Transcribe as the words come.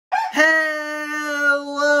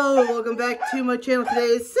Hello, welcome back to my channel. Today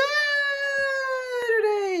is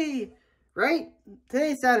Saturday, right?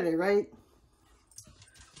 Today's Saturday, right?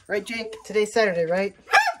 Right, Jake? Today's Saturday, right?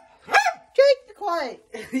 Jake, be quiet.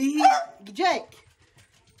 Jake,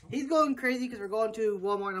 he's going crazy because we're going to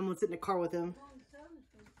Walmart and I'm going to sit in the car with him.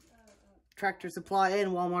 Tractor Supply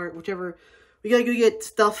and Walmart, whichever. We got to go get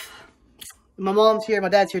stuff. My mom's here, my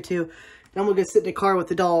dad's here too. Then we'll go sit in the car with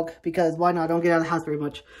the dog because why not? I don't get out of the house very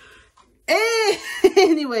much.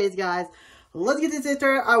 Anyways, guys, let's get this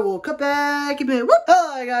started. I will cut back a minute.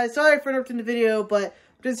 Hi, guys. Sorry for interrupting the video, but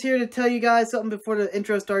I'm just here to tell you guys something before the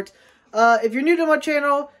intro starts. If you're new to my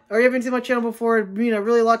channel or you haven't seen my channel before, it would mean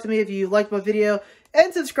really a lot to me if you liked my video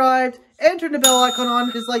and subscribed and turn the bell icon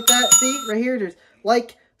on just like that. See, right here, there's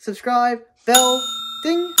like, subscribe, bell,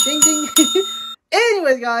 ding, ding, ding.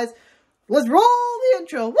 Anyways, guys, let's roll the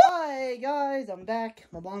intro. Hi, guys. I'm back.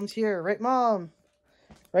 My mom's here. Right, Mom?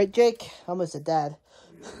 Right, Jake? I almost said Dad.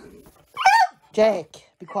 Jake,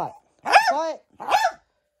 be quiet. Be quiet.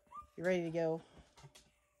 You ready to go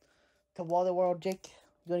to Wall World, Jake?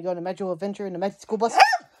 You want to go on a magical adventure in the magic school bus?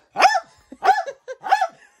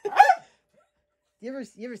 You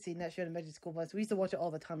ever seen that show, The Magic School Bus? We used to watch it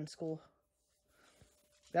all the time in school.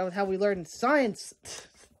 That was how we learned science.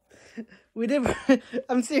 We did.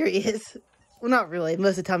 I'm serious. Well, not really.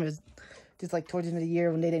 Most of the time it was just like towards the end of the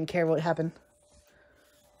year when they didn't care what happened.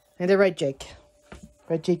 And they're right, Jake.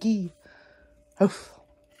 Right, Jakey. Oof.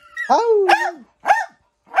 Oh!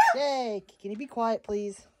 Jake, can you be quiet,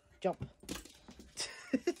 please? Jump.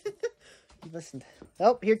 You listened.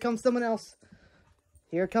 Oh, here comes someone else.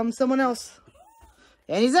 Here comes someone else.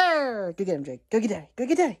 And he's there. Go get him, Jake. Go get Daddy. Go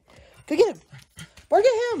get Daddy. Go get him. Go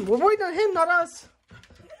get him. We're waiting on him, not us.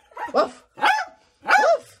 Woof.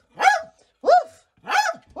 Woof. Woof.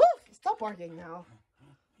 Woof. Stop barking now.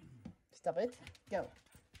 Stop it. Go.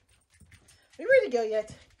 Are you ready to go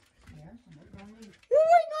yet? Yeah, we're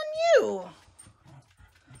waiting on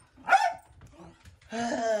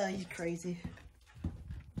you. He's crazy.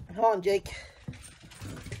 Come on, Jake.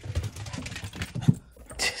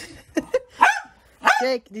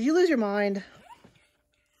 Jake, did you lose your mind?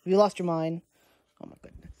 You lost your mind? Oh my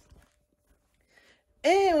goodness.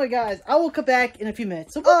 Anyway, guys, I will come back in a few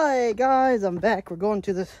minutes. So, hi, guys, I'm back. We're going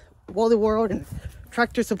to the Wally World and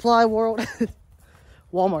Tractor Supply World.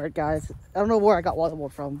 Walmart, guys. I don't know where I got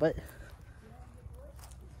Walmart from, but...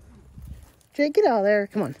 Jake, get out of there.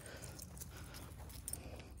 Come on.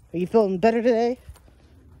 Are you feeling better today?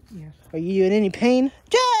 Yes. Are you in any pain?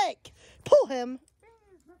 Jake! Pull him!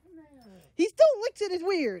 He still licks it. It's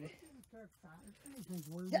weird.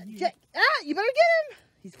 Yeah, Jake. Ah, you better get him.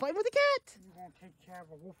 He's fighting with a cat. You're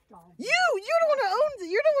the one that owns it.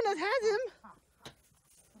 You're the one that has him.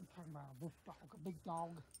 I'm talking about a wolf dog, a big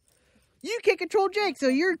dog. You can't control Jake, so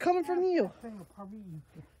you're coming from you.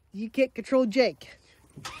 You can't control Jake.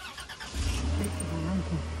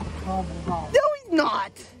 No, he's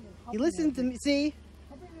not. He listens to me. See?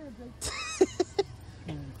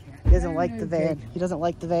 He doesn't like the van. He doesn't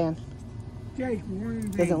like the van. Jake,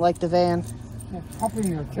 he doesn't like the van.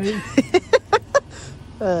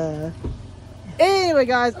 Anyway,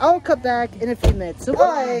 guys, I'll cut back in a few minutes. So,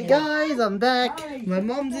 hi, guys, I'm back. My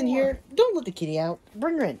mom's in here. Don't let the kitty out.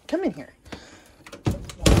 Bring her in. Come in here.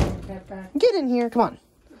 Get in here. Come on.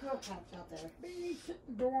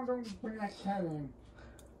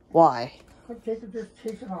 Why? Jake will just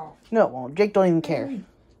chase it off. No, it won't. Jake don't even care.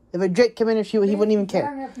 If a Jake come in here, he wouldn't even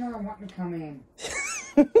care. That's not wanting to come in.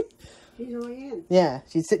 She's already in. Yeah,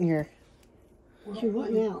 she's sitting here. She's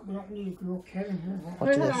letting out. We don't need a girl cat in here.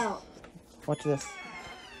 Watch this. Watch this.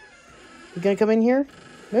 You gonna come in here?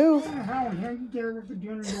 Move.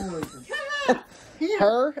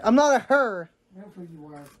 Her? I'm not a her. That's who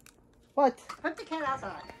you are. What? Put the cat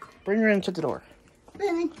outside. Bring her in and shut the door.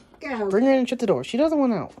 Benny, go. Bring her in and shut the door. She doesn't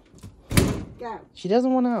want out. Go. She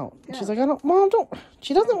doesn't want out. Go. She's like, Mom, don't.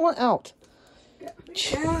 She doesn't want out. Go.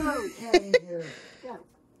 Cat in here. Go.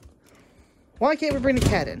 Why can't we bring the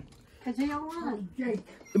cat in? Because he don't want Jake.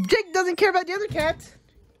 Jake doesn't care about the other cats.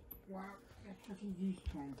 Well, that's what he's used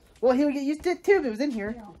to. Well, he would get used to it too if it was in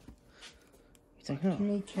here. Yeah. He's like, You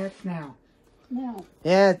need cats now. No.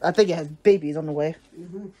 Yeah, I think it has babies on the way.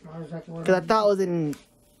 Because I thought it was in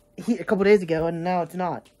heat a couple days ago, and now it's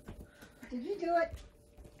not. Did you do it?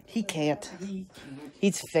 He can't.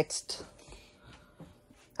 He's fixed.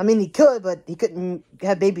 I mean, he could, but he couldn't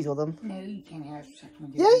have babies with him. No, you can't have sex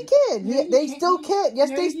with Yeah, he can. No, they still can. Yes,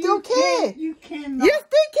 no, they still can. You cannot. Yes,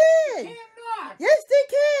 they can. You cannot. Yes, they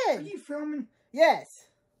Are can. you filming? Yes.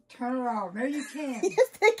 Turn it off. No, you can't. Yes,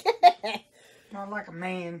 they can. Not like a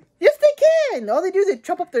man. Yes, they can. All they do is they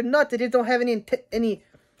chop up their nuts. They just don't have any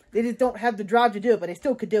They just don't have the drive to do it, but they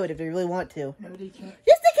still could do it if they really want to. No, they can't.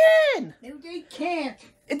 Yes, they can! No, they can't.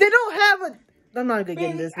 If they don't have a... I'm not going to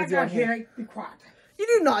get into this. I got a headache. Be quiet. You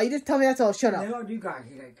do not. You just tell me that's all. Shut up. No, I do got a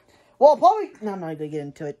headache. Well, probably... No, I'm not going to get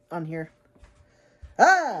into it on here.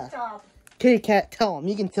 Ah! Stop. Kitty cat, tell him.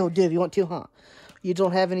 You can still do it if you want to, huh? You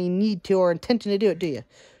don't have any need to or intention to do it, do you?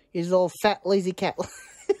 You're just a little fat, lazy cat.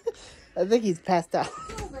 I think he's passed out.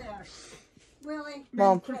 Go there. Willie.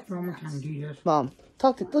 Mom. Mom, look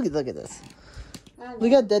at this.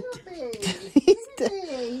 Look at that.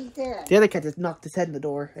 He's dead. The other cat just knocked his head in the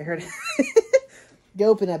door. I heard it. Go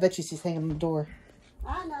open it. I bet you she's hanging on the door.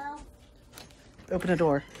 I know. Open the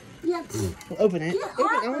door. Yep. Open it. Yeah,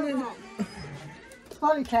 Open it.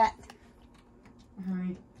 Spotty cat.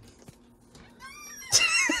 Alright.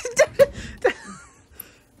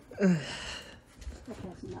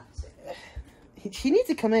 She needs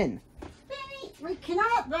to come in. Benny, we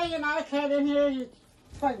cannot bring another cat in here. It's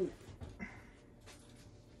pregnant.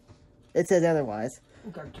 It says otherwise.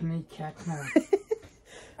 We got too many cats now.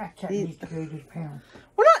 That cat needs to go to the pound.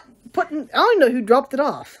 We're not putting... I don't even know who dropped it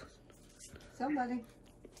off. Somebody.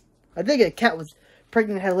 I think a cat was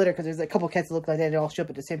pregnant and had a litter because there's a couple cats that look like that. They all show up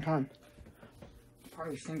at the same time.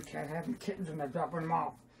 Probably seen cat having kittens and they're dropping them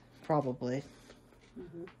off. Probably.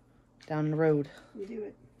 Down the road. You do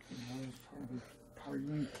it.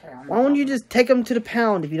 Why don't you just take them to the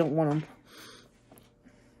pound if you don't want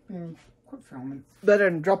them? Quit filming. Better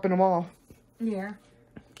than dropping them off. Yeah.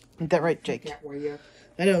 Ain't that right, Jake? That way, yeah.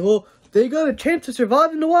 I know. Well, they got a chance to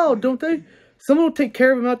survive in the wild, don't they? Someone will take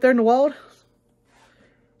care of them out there in the wild.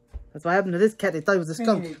 That's what happened to this cat. They thought he was a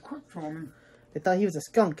skunk. Hey, quit filming. They thought he was a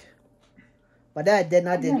skunk. My dad did, and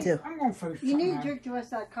I did too. I'm going to throw You need to drink the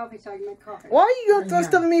rest of that coffee so I can make coffee. Why are you going to throw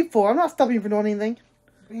stuff at me for? I'm not stopping you from doing anything.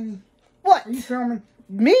 Benny, What? are you filming?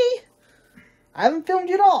 Me? I haven't filmed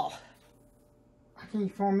you at all. I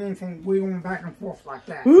can't film anything wheeling back and forth like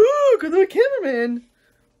that. Ooh, because I'm a cameraman.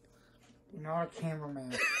 You're not a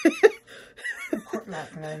cameraman. Quit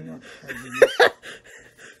laughing at me.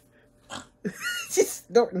 She's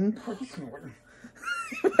snorting. Quit snorting.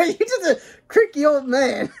 You're just a cranky old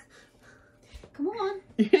man. Come on.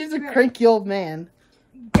 You're just a cranky old man.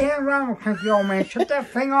 Damn right, cranky old man. Shut that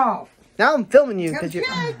thing off. Now I'm filming you because you're.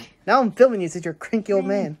 Now I'm filming you since you're a cranky old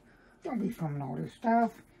man. Don't be filming all this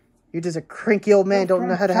stuff. You're just a cranky old man. Don't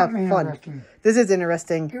know how to have fun. This is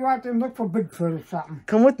interesting. Go out there and look for Bigfoot or something.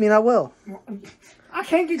 Come with me and I will. I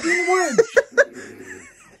can't get you in the woods.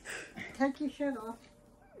 Take your shirt off.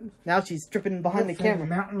 Now she's stripping behind the camera.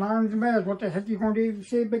 Mountain lions and bears. What the heck are you going to do if you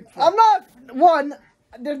see a Bigfoot? I'm not. One,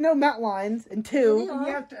 there's no mountain lions. And two,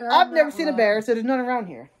 I've never seen a bear, so there's none around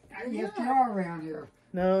here. Yes, there are around here.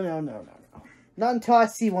 No. Not until I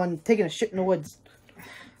see one taking a shit in the woods.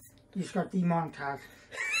 You just got demonetized.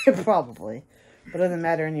 Probably. But it doesn't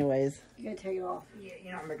matter anyways. You gotta take it off. Yeah,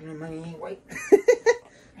 you're not making any money anyway.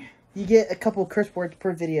 You get a couple curse words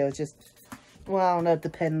per video. It's just, well, I don't know. It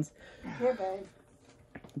depends. You're bad.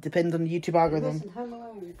 It depends on the YouTube algorithm. Listen, Home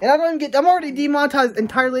Alone. And I don't get. I'm already demonetized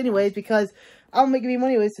entirely anyways because I don't make any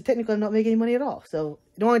money anyways. So technically, I'm not making any money at all. So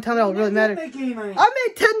the only time that will really matter. Make any money. I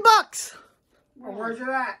made $10. Well, where's it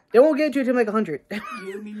at? They won't get it to you until you make 100.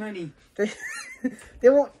 Give me money. They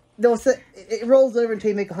won't. They'll say it rolls over until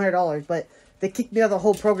you make $100. But they kick me out of the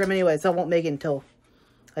whole program anyway, so I won't make it until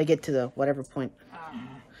I get to the whatever point.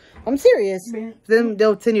 I'm serious. Then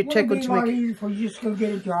they'll send you a check once you make. Easy for you just go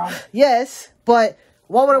get a job. Yes, but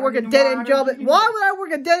why would I work a dead end job? Why would I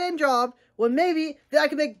work a dead end job when maybe that I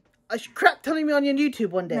could make a crap ton of money on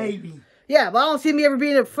YouTube one day? Maybe. Yeah, but I don't see me ever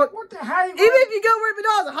being a fuck. What the hell? Even if you go work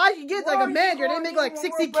McDonald's, how you get like a manager? They make like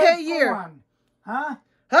 $60K a year. Huh?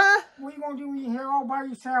 Huh? What are you gonna do when you're here all by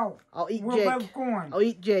yourself? I'll eat We're Jake. both going. I'll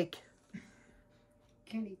eat Jake.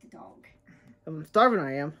 Can't eat the dog. I'm starving.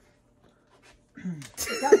 I am.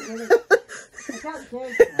 Look out,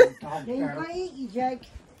 Jake. He's gonna eat you, Jake.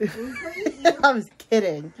 He's gonna eat you. I was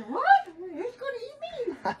kidding. What? Who's gonna eat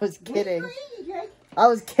me? I was kidding. Who's gonna eat you, Jake? I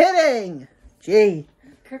was kidding. Gee.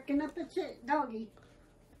 Cooking up the doggy.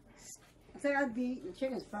 I think I'd be eating the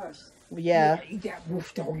chickens first. Yeah. Eat that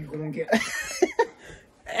wolf dog you're gonna get.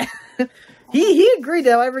 He agreed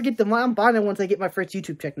that if I ever get the money, I'm buying it once I get my first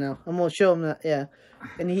YouTube check now. I'm gonna show him that, yeah.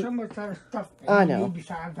 And he, So much other stuff that I you know. need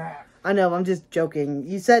besides that. I know, I'm just joking.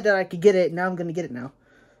 You said that I could get it, now I'm gonna get it now.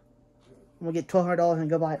 I'm gonna get $1,200 and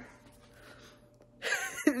go buy it.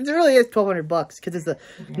 It really is $1,200 because it's a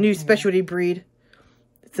new specialty breed.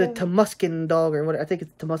 It's a Tamuskin dog or what? I think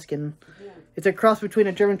it's Tamuskin. It's a cross between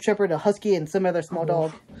a German Shepherd, a Husky, and some other small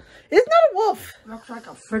dog. It's not a wolf. Looks like a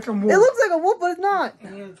freaking wolf. It looks like a wolf, but it's not. Yeah,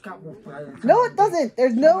 it's got wolf blood. No, it doesn't.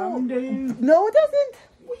 There's no. No, it doesn't.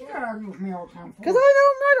 Well, you gotta argue with me all the time. Because I know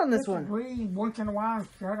I'm right on this one. Disagree once in a while,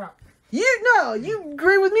 shut up. You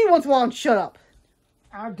agree with me once in a while and shut up.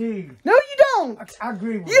 I do. No, you don't. I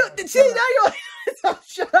agree with You you. see now you're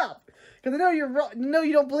shut up. Because I know you're wrong. No,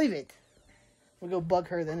 you don't believe it. We'll go bug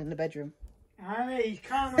her then in the bedroom. Hey, he's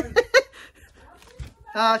coming.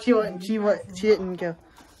 She didn't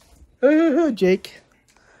go. Jake.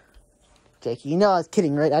 Jake, you know I was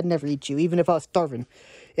kidding, right? I'd never eat you, even if I was starving.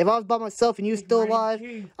 If I was by myself and you were still alive,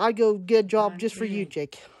 I'd go get a job just for you,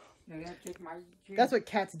 Jake. That's what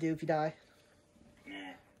cats do if you die.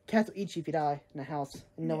 Cats will eat you if you die in the house.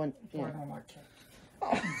 And no one... I don't like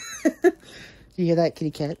cats. You hear that,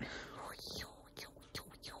 kitty cat?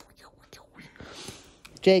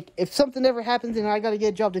 Jake, if something ever happens and I gotta get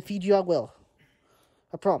a job to feed you, I will.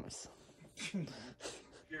 I promise.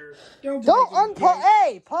 Don't unpause.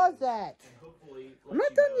 Hey, pause that. I'm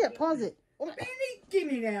not done yet. Pause it. Give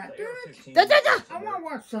me that. I want to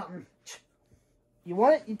watch something. You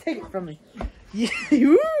want it? You take it from me. You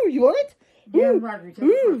want it? Yeah, right. We take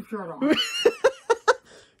the shirt off.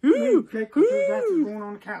 Jake, that's going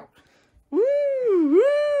on the couch.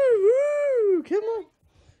 Come on.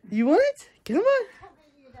 You want it? Come on.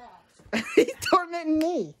 He's tormenting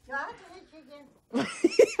me. What?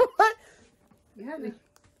 You have me.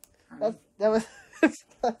 That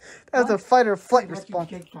was a fight or flight response.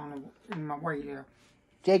 Jake's on in my way there.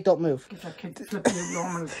 Jake, don't move.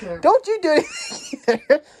 Don't you do it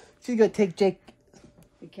either. She's gonna take Jake.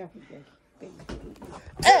 Be careful, Jake.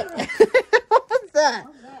 Hey! What was that?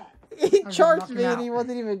 He was charged knocking me and out. he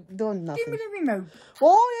wasn't even doing nothing. Give me the remote.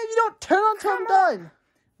 Well, if you don't turn on till I'm done.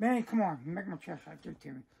 Manny, come on. Make my chest out. Give it to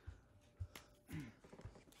me.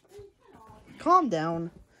 Calm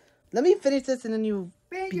down. Let me finish this and then you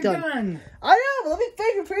be done. I know, but let me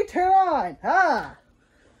finish before you turn on.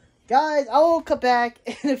 Guys, I will come back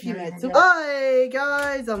in a few minutes. So, bye,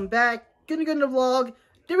 guys. I'm back. Gonna go into the vlog.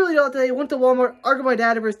 Didn't really know what today. Went to Walmart, argued with my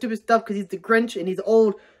dad over stupid stuff because he's the Grinch and he's an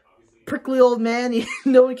old, prickly old man.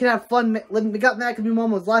 No one can have fun. We got mad because my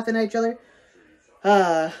mom was laughing at each other.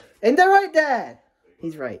 Ain't that right, Dad?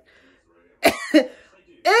 He's right.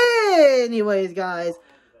 Anyways, guys.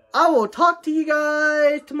 I will talk to you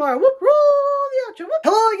guys tomorrow. Whoop, roll the outro. Whoop.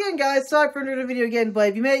 Hello again, guys. Sorry for another video again, but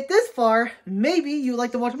if you made it this far, maybe you would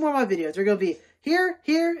like to watch more of my videos. They're going to be here,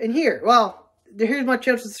 here, and here. Well, here's my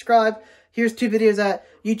channel to subscribe. Here's 2 videos that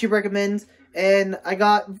YouTube recommends. And I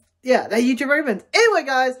got, that YouTube recommends. Anyway,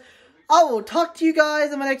 guys, I will talk to you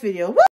guys in my next video. Whoop.